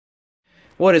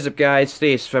What is up, guys?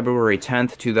 Today is February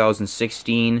 10th,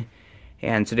 2016,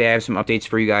 and today I have some updates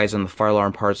for you guys on the fire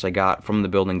alarm parts I got from the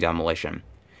building demolition.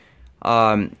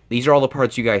 These are all the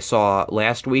parts you guys saw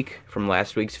last week from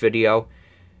last week's video.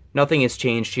 Nothing has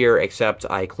changed here except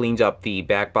I cleaned up the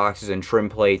back boxes and trim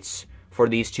plates for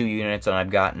these two units, and I've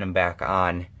gotten them back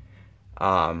on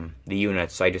the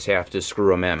units. I just have to screw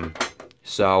them in.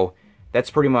 So that's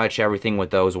pretty much everything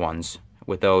with those ones,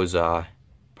 with those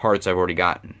parts I've already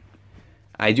gotten.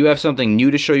 I do have something new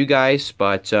to show you guys,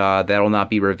 but that'll not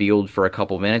be revealed for a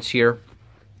couple minutes here.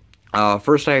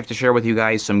 First, I have to share with you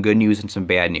guys some good news and some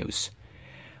bad news.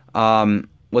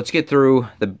 Let's get through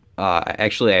the...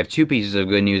 actually, I have two pieces of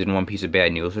good news and one piece of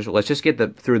bad news. Let's just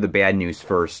get through the bad news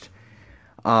first.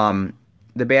 The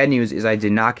bad news is I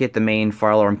did not get the main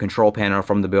fire alarm control panel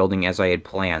from the building as I had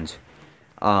planned.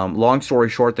 Long story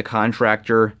short, the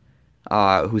contractor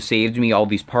who saved me all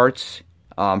these parts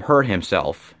hurt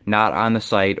himself, not on the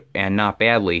site and not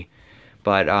badly,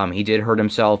 but he did hurt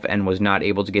himself and was not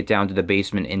able to get down to the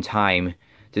basement in time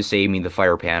to save me the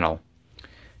fire panel.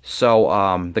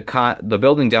 So the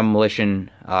building demolition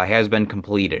has been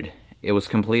completed. It was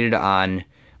completed on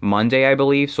Monday, I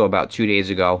believe, so about 2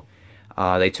 days ago.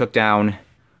 They took down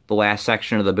the last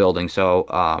section of the building,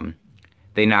 so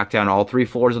they knocked down all 3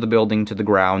 floors of the building to the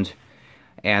ground.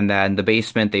 And then the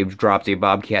basement, they've dropped a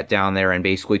bobcat down there and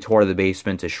basically tore the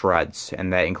basement to shreds,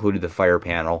 and that included the fire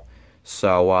panel.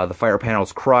 So the fire panel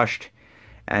is crushed,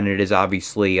 and it is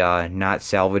obviously not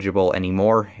salvageable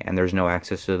anymore, and there's no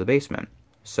access to the basement.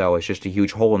 So it's just a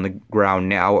huge hole in the ground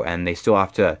now, and they still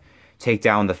have to take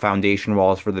down the foundation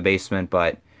walls for the basement,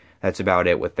 but that's about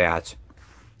it with that.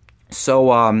 So,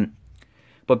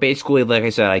 but basically, like I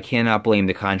said, I cannot blame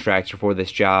the contractor for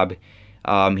this job.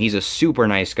 He's a super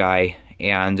nice guy.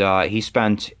 And he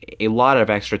spent a lot of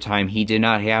extra time he did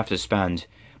not have to spend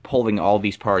pulling all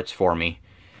these parts for me.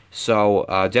 So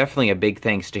definitely a big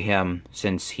thanks to him,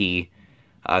 since he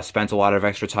spent a lot of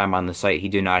extra time on the site. He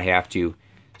did not have to,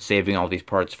 saving all these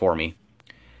parts for me.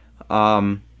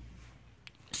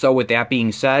 So with that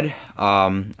being said,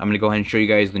 I'm going to go ahead and show you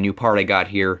guys the new part I got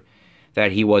here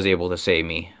that he was able to save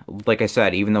me. Like I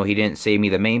said, even though he didn't save me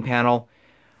the main panel,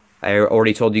 I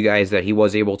already told you guys that he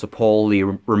was able to pull the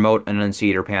remote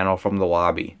Annunciator panel from the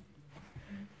lobby.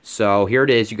 So here it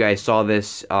is. You guys saw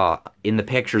this in the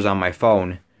pictures on my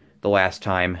phone the last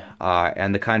time,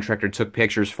 and the contractor took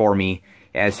pictures for me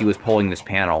as he was pulling this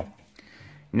panel.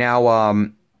 Now,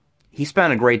 he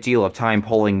spent a great deal of time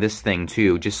pulling this thing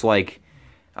too. Just like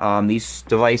these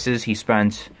devices, he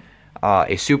spent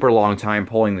a super long time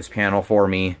pulling this panel for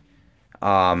me.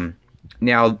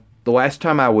 Now, the last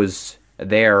time I was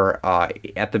there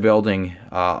at the building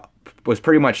was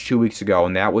pretty much 2 weeks ago,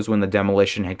 and that was when the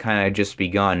demolition had kind of just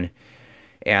begun,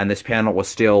 and this panel was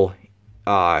still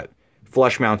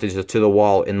flush mounted to the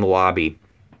wall in the lobby.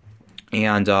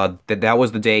 And that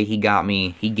was the day he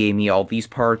gave me all these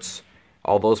parts,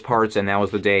 all those parts, and that was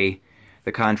the day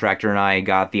the contractor and I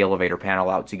got the elevator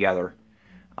panel out together.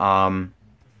 But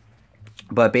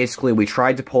basically, we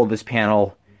tried to pull this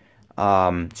panel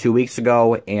 2 weeks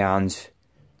ago, and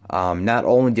not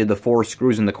only did the 4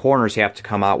 screws in the corners have to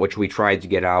come out, which we tried to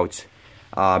get out,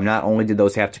 not only did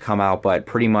those have to come out, but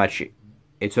pretty much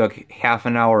it took half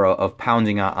an hour of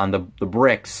pounding on the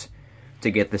bricks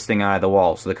to get this thing out of the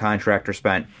wall. So the contractor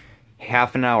spent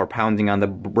half an hour pounding on the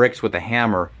bricks with a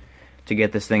hammer to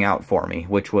get this thing out for me,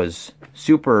 which was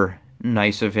super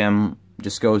nice of him.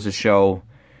 Just goes to show,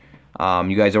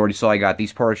 you guys already saw I got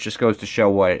these parts, just goes to show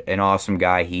what an awesome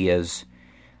guy he is.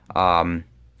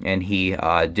 And he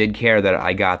did care that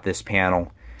I got this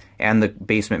panel and the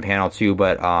basement panel too,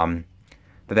 but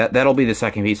that'll be the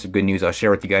second piece of good news I'll share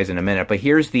with you guys in a minute. But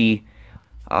here's the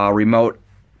remote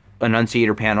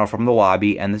Annunciator panel from the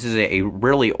lobby, and this is a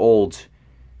really old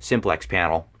Simplex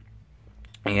panel.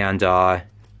 And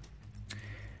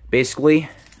basically,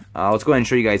 let's go ahead and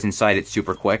show you guys inside it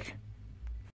super quick.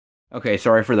 Okay,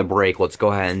 sorry for the break. Let's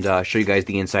go ahead and show you guys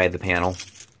the inside of the panel.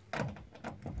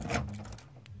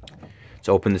 Let's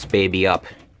open this baby up.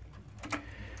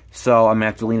 So I'm going to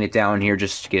have to lean it down here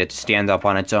just to get it to stand up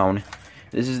on its own.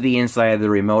 This is the inside of the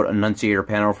remote Annunciator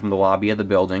panel from the lobby of the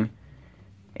building.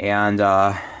 And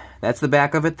that's the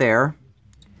back of it there.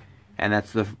 And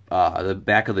that's the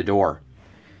back of the door.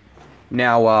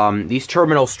 Now, these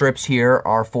terminal strips here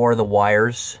are for the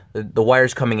wires. The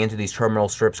wires coming into these terminal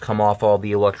strips come off all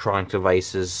the electronic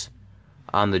devices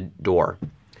on the door.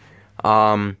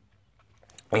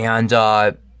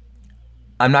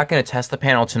 I'm not going to test the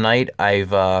panel tonight.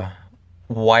 I've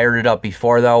wired it up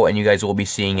before, though, and you guys will be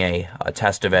seeing a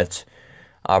test of it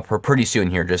pretty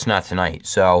soon here, just not tonight.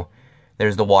 So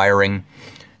there's the wiring.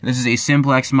 This is a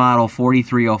Simplex model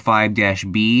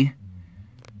 4305-B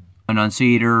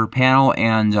Annunciator panel,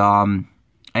 and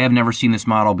I have never seen this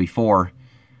model before.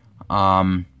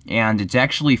 And it's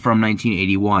actually from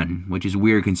 1981, which is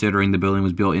weird considering the building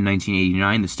was built in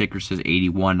 1989. The sticker says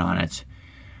 81 on it.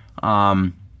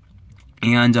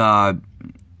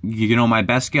 You know, my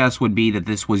best guess would be that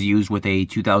this was used with a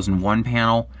 2001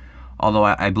 panel, although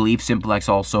I believe Simplex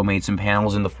also made some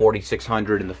panels in the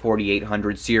 4600 and the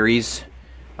 4800 series.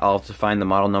 I'll have to find the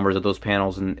model numbers of those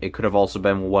panels, and it could have also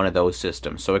been one of those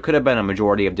systems. So it could have been a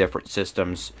majority of different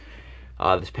systems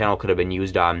this panel could have been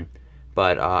used on,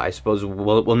 but I suppose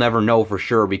we'll never know for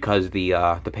sure because the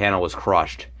panel was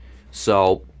crushed.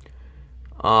 So,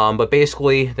 but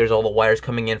basically, there's all the wires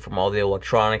coming in from all the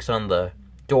electronics on the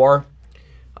door.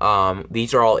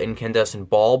 These are all incandescent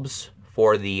bulbs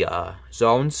for the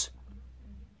zones.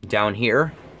 Down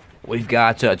here, we've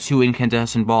got 2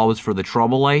 incandescent bulbs for the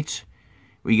trouble light.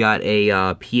 We got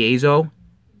a piezo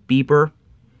beeper,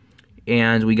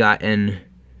 and we got a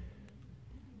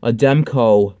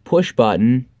Demco push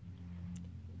button,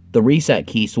 the reset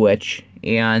key switch,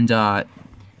 and a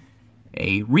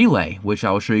relay, which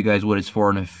I will show you guys what it's for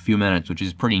in a few minutes, which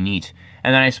is pretty neat.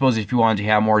 And then I suppose if you wanted to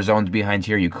have more zones behind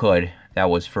here, you could.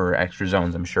 That was for extra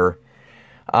zones, I'm sure.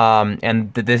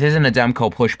 And this isn't a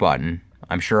Demco push button.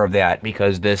 I'm sure of that,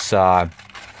 because this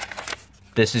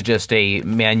is just a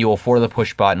manual for the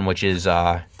push button, which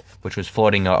was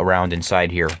floating around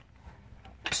inside here.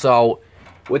 So,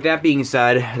 with that being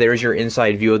said, there's your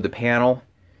inside view of the panel.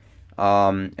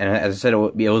 And as I said,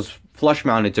 it was flush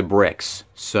mounted to bricks.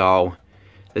 So,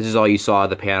 this is all you saw of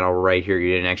the panel right here.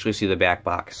 You didn't actually see the back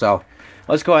box. So,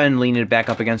 let's go ahead and lean it back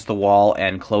up against the wall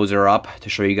and close her up to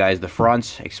show you guys the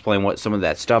front, explain what some of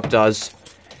that stuff does.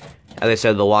 As I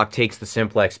said, the lock takes the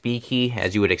Simplex B key,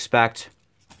 as you would expect.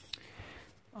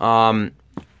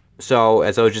 So,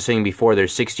 as I was just saying before,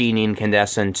 there's 16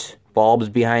 incandescent bulbs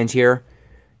behind here,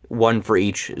 1 for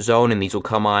each zone, and these will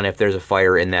come on if there's a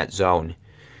fire in that zone.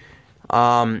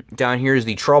 Down here is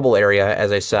the trouble area,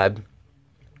 as I said,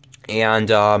 and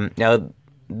now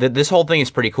this whole thing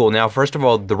is pretty cool. Now, first of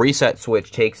all, the reset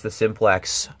switch takes the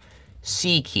Simplex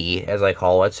C key, as I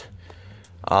call it,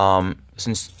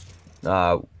 since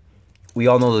we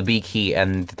all know the B key,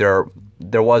 and there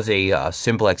was a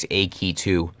Simplex A key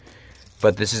too,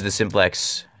 but this is the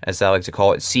Simplex, as I like to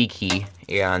call it, C key,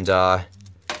 and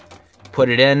put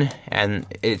it in, and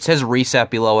it says reset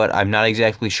below it. I'm not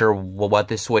exactly sure what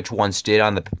this switch once did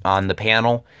on the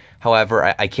panel.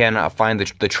 However, I cannot find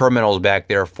the terminals back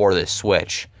there for this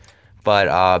switch, but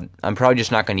I'm probably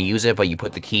just not going to use it. But you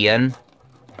put the key in,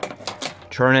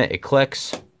 turn it, it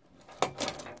clicks,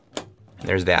 and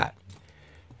there's that.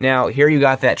 Now, here you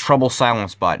got that trouble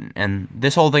silence button, and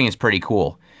this whole thing is pretty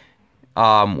cool.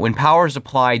 When power is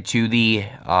applied to the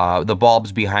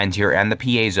bulbs behind here and the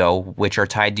piezo, which are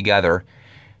tied together,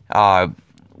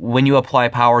 when you apply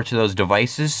power to those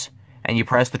devices and you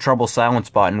press the trouble silence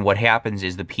button, what happens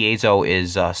is the piezo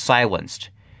is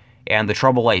silenced, and the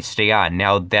trouble lights stay on.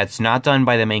 Now, that's not done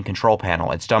by the main control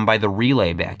panel. It's done by the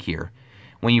relay back here.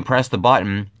 When you press the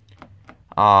button,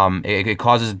 it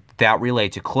causes that relay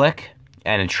to click,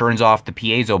 and it turns off the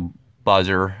piezo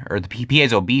buzzer, or the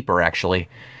piezo beeper, actually,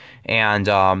 and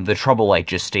the trouble light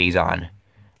just stays on.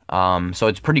 So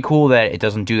it's pretty cool that it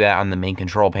doesn't do that on the main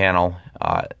control panel,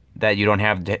 that you don't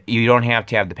have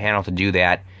to have the panel to do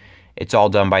that. It's all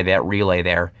done by that relay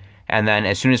there. And then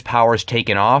as soon as power is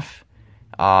taken off,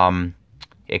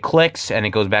 it clicks and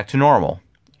it goes back to normal.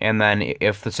 And then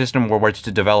if the system were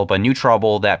to develop a new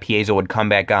trouble, that piezo would come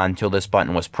back on until this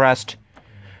button was pressed.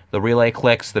 The relay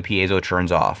clicks, the piezo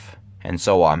turns off, and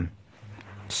so on.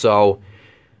 So,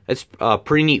 it's a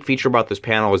pretty neat feature about this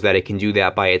panel is that it can do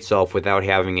that by itself without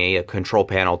having a control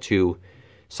panel to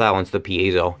silence the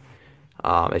piezo.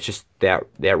 It's just that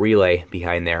relay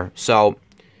behind there. So,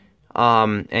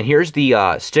 and here's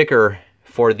the sticker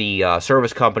for the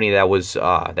service company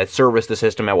that serviced the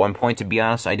system at one point. To be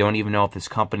honest, I don't even know if this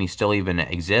company still even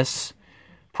exists.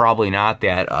 Probably not.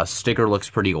 That sticker looks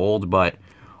pretty old, but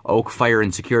Oak Fire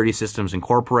and Security Systems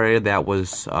Incorporated, that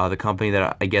was the company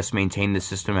that I guess maintained the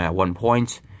system at one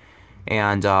point.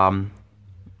 And I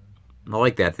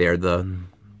like that there, the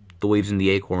leaves and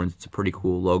the acorns. It's a pretty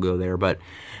cool logo there. But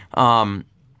I'll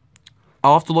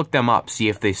have to look them up, see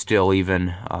if they still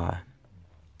even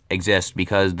exist,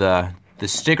 because the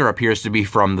sticker appears to be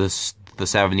from the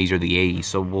 70s or the 80s.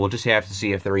 So we'll just have to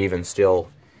see if they're even still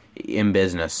in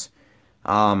business.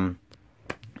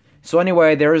 So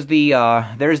anyway, there's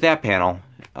that panel.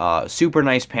 Super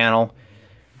nice panel.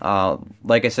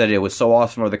 Like I said, it was so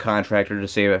awesome of the contractor to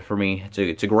save it for me.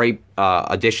 It's a great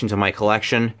addition to my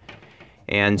collection.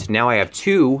 And now I have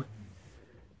two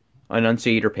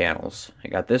Annunciator panels. I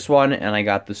got this one, and I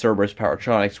got the Cerberus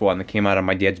Powertronics one that came out of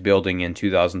my dad's building in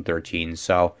 2013.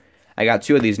 So I got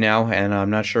two of these now, and I'm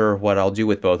not sure what I'll do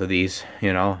with both of these.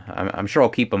 You know, I'm sure I'll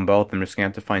keep them both. I'm just gonna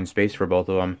have to find space for both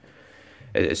of them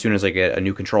as soon as I get a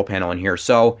new control panel in here.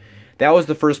 So that was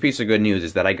the first piece of good news,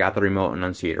 is that I got the remote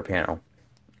Annunciator panel.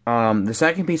 The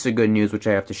second piece of good news, which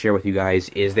I have to share with you guys,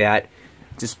 is that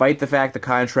despite the fact the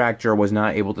contractor was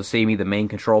not able to save me the main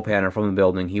control panel from the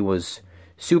building, he was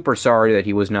super sorry that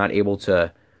he was not able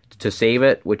to save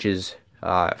it, which is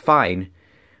fine.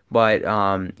 But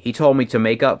he told me to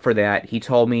make up for that. He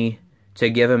told me to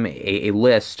give him a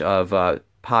list of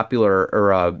popular,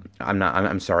 or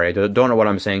I'm sorry, I don't know what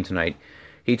I'm saying tonight.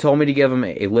 He told me to give him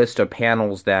a list of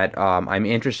panels that I'm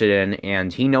interested in,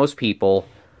 and he knows people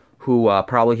who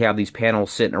probably have these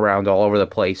panels sitting around all over the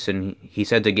place, and he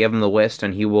said to give him the list,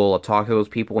 and he will talk to those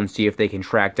people and see if they can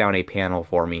track down a panel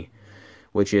for me,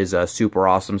 which is super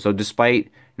awesome. So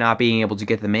despite not being able to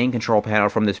get the main control panel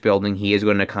from this building, he is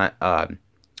going to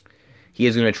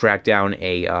track down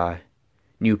a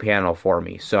new panel for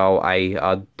me. So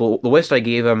the list I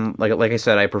gave him, like I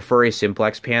said, I prefer a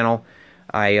Simplex panel.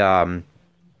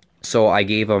 So I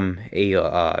gave him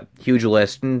a huge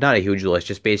list, not a huge list,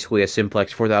 just basically a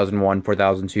Simplex 4001,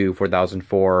 4002,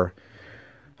 4004,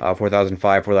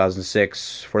 4005,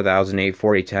 4006, 4008,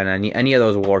 4010. Any of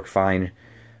those will work fine.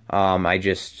 I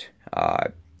just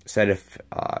said if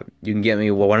you can get me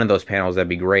one of those panels, that'd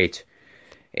be great.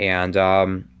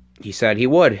 And he said he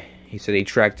would. He said he'd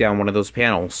track down one of those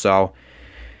panels. So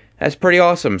that's pretty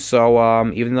awesome.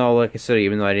 So even though, like I said,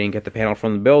 even though I didn't get the panel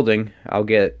from the building, I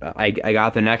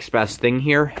got the next best thing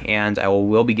here, and I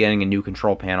will be getting a new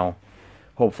control panel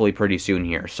hopefully pretty soon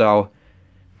here. So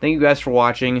thank you guys for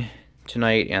watching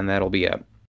tonight, and that'll be it.